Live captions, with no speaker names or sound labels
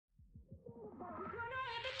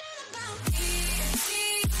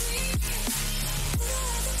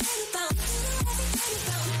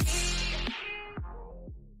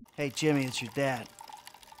Hey, Jimmy, it's your dad.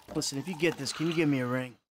 Listen, if you get this, can you give me a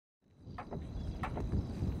ring?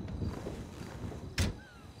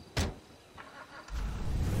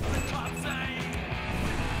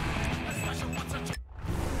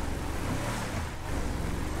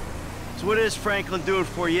 So what is Franklin doing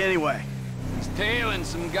for you anyway? He's tailing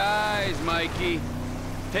some guys, Mikey.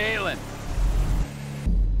 Tailing.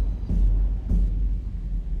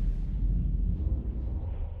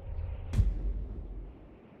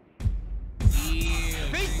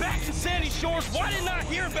 Big back to Sandy Shores, why didn't I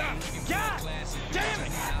hear about it? God damn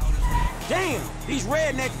it! Damn, these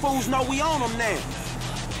redneck fools know we on them now.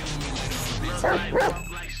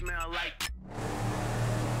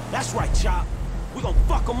 That's right, Chop. We gonna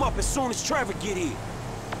fuck them up as soon as Trevor get here.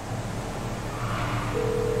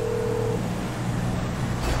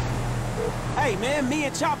 Hey, man, me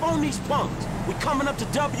and Chop on these punks. We coming up to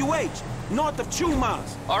WH, north of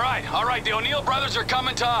Chumas. All right, the O'Neill brothers are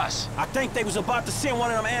coming to us. I think they was about to send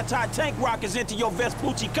one of them anti-tank rockets into your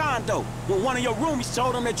Vespucci condo when one of your roomies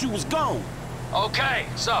told them that you was gone. Okay,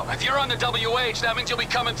 so if you're on the WH, that means you'll be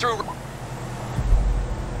coming through.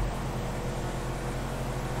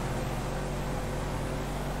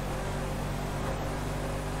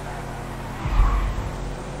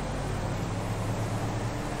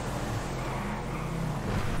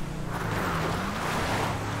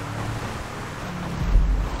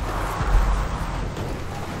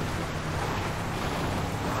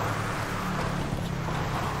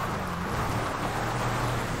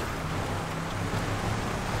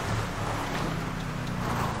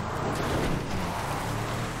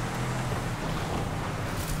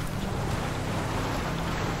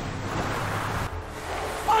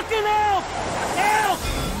 Fucking help! Help!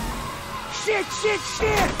 Shit!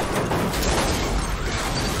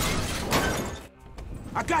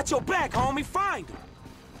 I got your back, homie. Find him.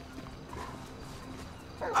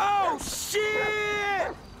 Oh,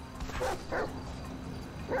 shit!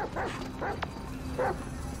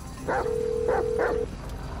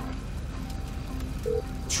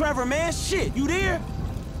 Trevor, man, shit, you there?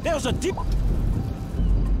 There was a deep...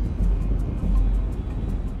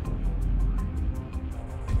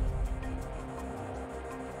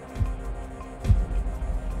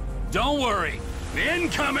 Don't worry.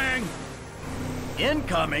 Incoming!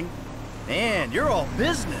 Incoming? Man, you're all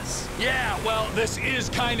business. Yeah, well, this is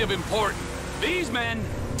kind of important. These men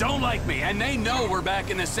don't like me, and they know we're back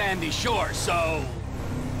in the Sandy Shore, so...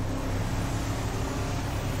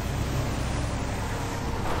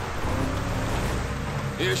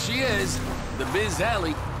 Here she is, the Biz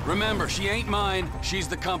Alley. Remember, she ain't mine, she's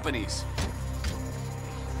the company's.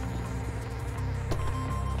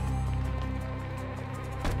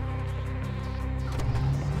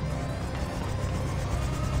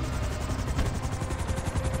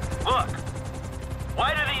 Look,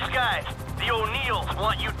 why do these guys, the O'Neills,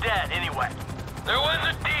 want you dead anyway? There was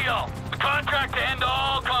a deal. The contract to end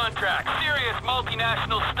all contracts. Serious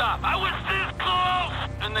multinational stuff. I was this close,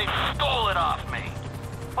 and they stole it off me.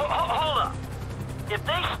 Hold up. If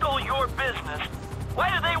they stole your business,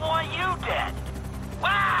 why do they want you dead?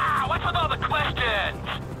 Wow, what's with all the questions?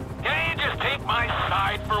 Can't you just take my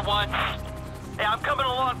side for once? Hey, I'm coming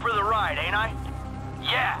along for the ride, ain't I?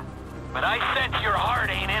 Yeah, but I sense your heart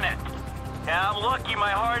ain't in it. And I'm lucky my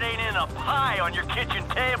heart ain't in a pie on your kitchen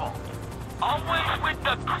table. Always with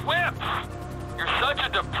the quips. You're such a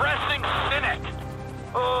depressing cynic.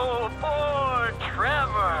 Oh, poor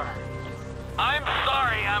Trevor. I'm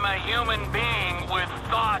sorry I'm a human being with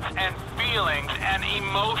thoughts and feelings and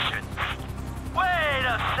emotions. Wait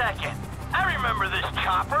a second. I remember this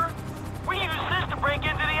chopper. We used this to break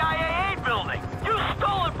into the IAA building. You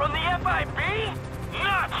stole it from the FIB?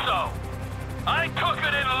 Not so. I took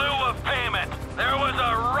it in lieu of payment. There was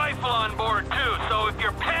a rifle on board, too, so if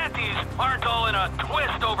your panties aren't all in a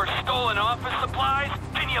twist over stolen office supplies,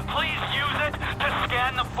 can you please use it to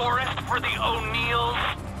scan the forest for the O'Neills?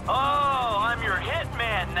 Oh, I'm your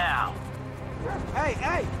hitman now.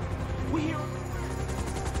 Hey, we hear... them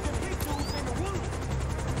hit dudes in the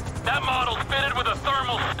woods. That model's fitted with a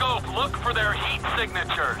thermal scope. Look for their heat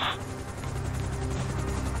signatures.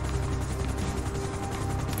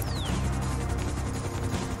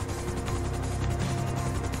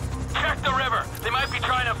 Check the river. They might be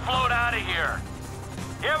trying to float out of here.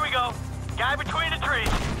 Here we go. Guy between the trees.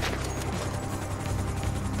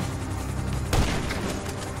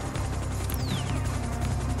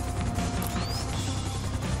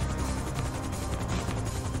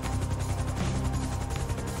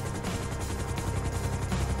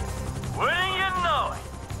 Wouldn't you know it?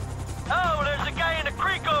 Oh, there's a guy in the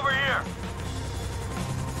creek over here.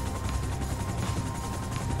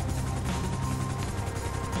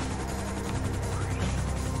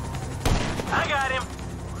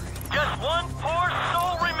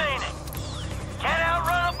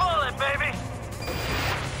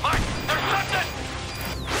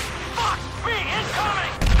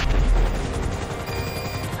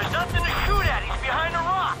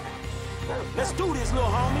 face, little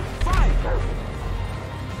homie. Fight!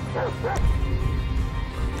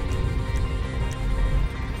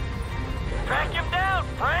 Track him down,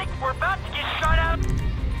 Frank. We're about to get shot out of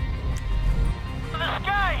the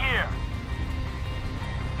sky here.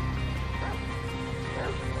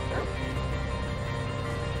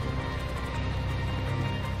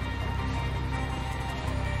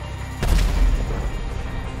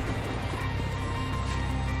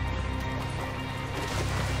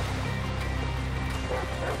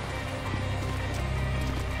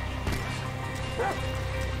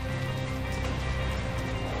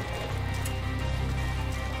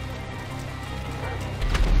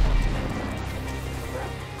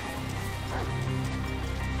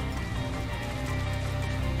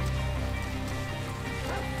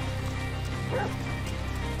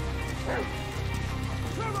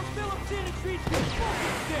 Trevor Phillips in and treats you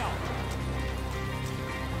yourself.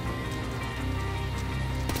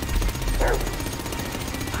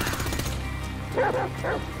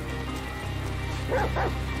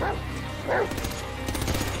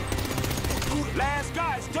 Last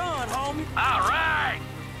guy's done, homie. All right.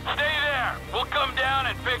 Stay there. We'll come down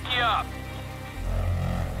and pick you up.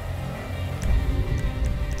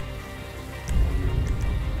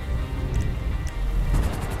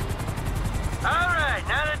 Alright,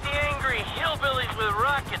 now that the angry hillbillies with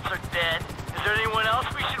rockets are dead, is there anyone else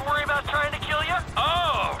we should worry about trying to kill you?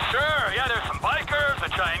 Oh, sure. Yeah, there's some bikers, the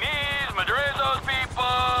Chinese, Madrizo's people,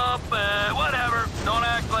 whatever. Don't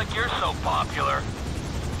act like you're so popular.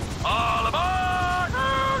 All aboard!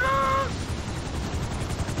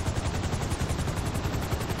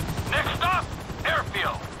 Next stop,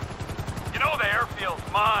 airfield. You know the airfield's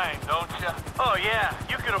mine, don't you? Oh, yeah.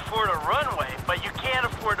 You can afford a runway, but you can't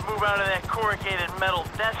afford to move out of that corrugated metal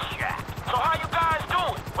death shack. So how you guys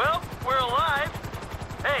doing? Well, we're alive.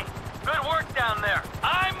 Hey, good work down there.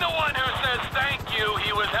 I'm the one who says thank you.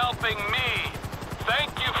 He was helping me.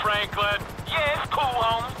 Thank you, Franklin. Yeah, it's cool,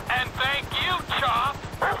 homie. And thank you, Chop.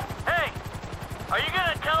 Hey, are you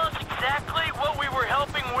gonna tell us exactly what we were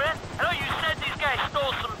helping with? I know you said these guys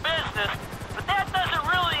stole some business, but that doesn't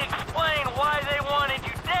really explain why they wanted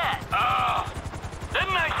you dead.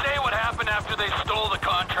 Didn't I say what happened after they stole the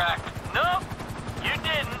contract? Nope, you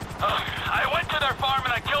didn't. I went to their farm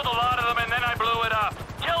and I killed a lot of them and then I blew it up.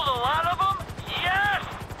 Killed a lot of them? Yes!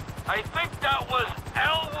 I think that was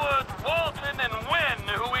Elwood, Walton, and Wynn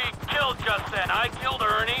who we killed just then. I killed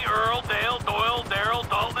Ernie, Earl, Dale, Doyle, Daryl,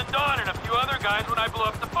 Dalton, Don, and a few other guys when I blew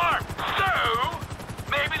up the farm. So,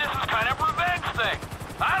 maybe this is kind of a revenge thing.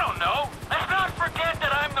 I don't know. Let's not forget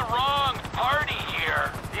that I'm the wrong party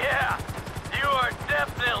here. Yeah, you are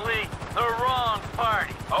definitely the wrong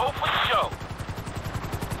party. Oh, for sure.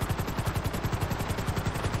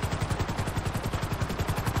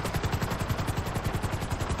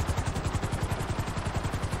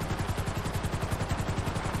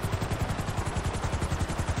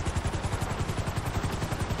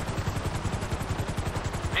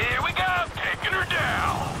 Here we go, taking her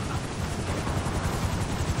down.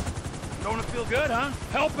 Don't it feel good, huh?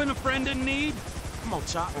 Helping a friend in need? Come on,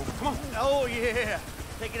 Chop. Come on. Oh, yeah.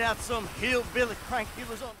 Taking out some hillbilly crank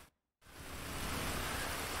dealers on...